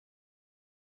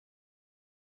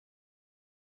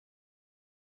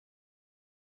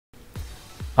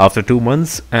After 2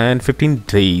 months and 15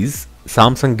 days,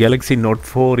 Samsung Galaxy Note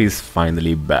 4 is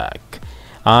finally back.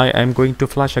 I am going to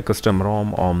flash a custom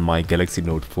ROM on my Galaxy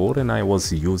Note 4, and I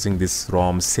was using this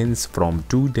ROM since from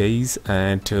 2 days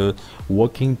and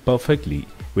working perfectly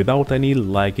without any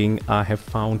lagging. I have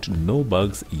found no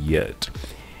bugs yet.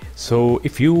 So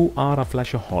if you are a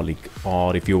flashaholic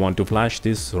or if you want to flash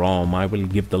this ROM, I will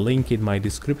give the link in my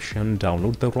description.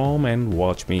 Download the ROM and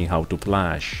watch me how to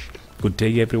flash. Good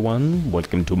day everyone,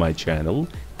 welcome to my channel,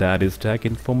 that is Tech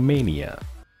Infomania.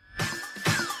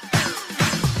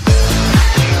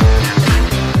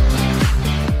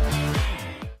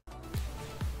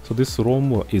 So this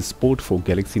ROM is port for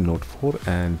Galaxy Note 4,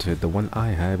 and the one I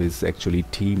have is actually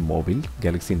T-Mobile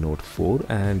Galaxy Note 4,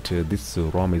 and this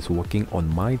ROM is working on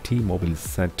my T-Mobile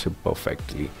set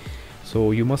perfectly.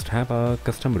 So you must have a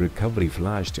custom recovery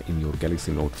flashed in your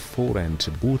Galaxy Note 4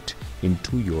 and boot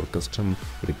into your custom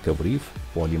recovery,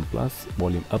 volume plus,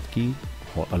 volume up key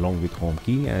along with home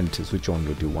key, and switch on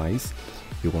your device.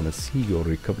 You're gonna see your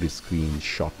recovery screen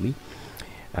shortly.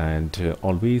 And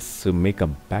always make a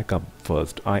backup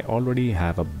first. I already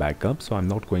have a backup, so I'm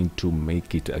not going to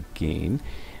make it again.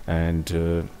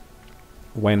 And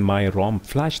when my ROM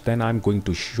flash, then I'm going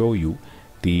to show you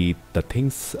the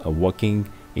things working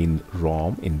in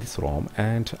this ROM,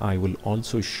 and I will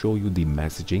also show you the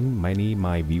messaging. Many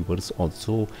my viewers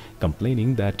also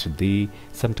complaining that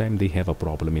sometimes they have a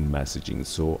problem in messaging,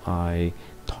 so I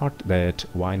thought that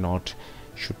why not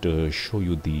should show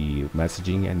you the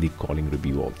messaging and the calling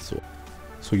review also.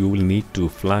 So you will need to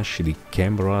flash the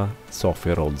camera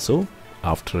software also.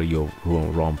 After your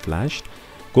ROM flashed,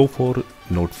 go for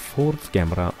Note 4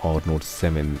 camera or Note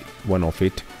 7, one of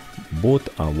it.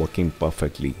 Both are working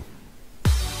perfectly.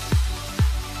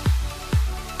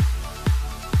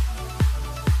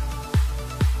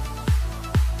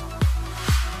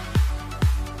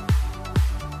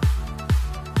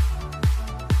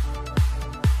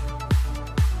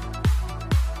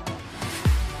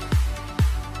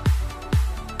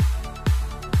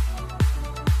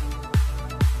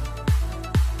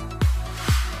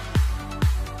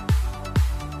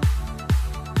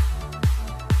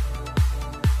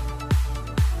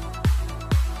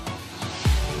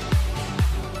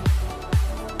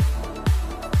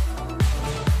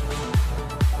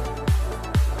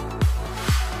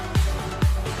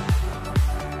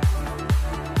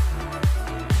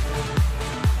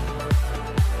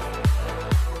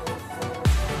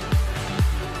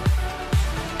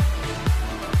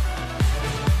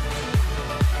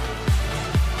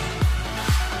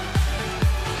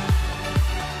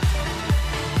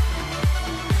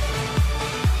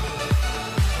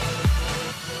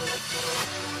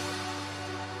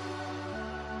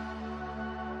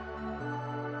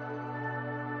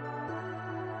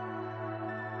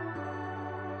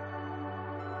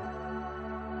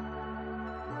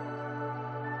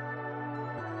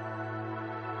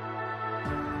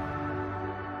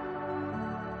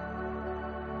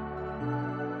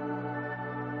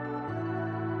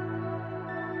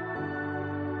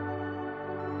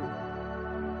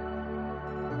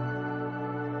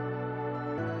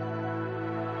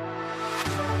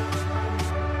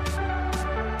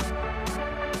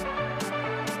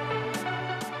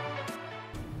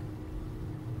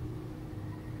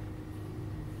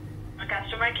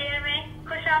 Customer care में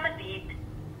खुशामदीद।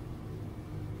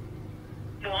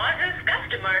 मुआज़िज़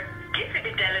customer, किसी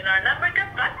भी Telenor number का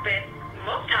वक्त पे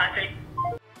मुफ्त हासिल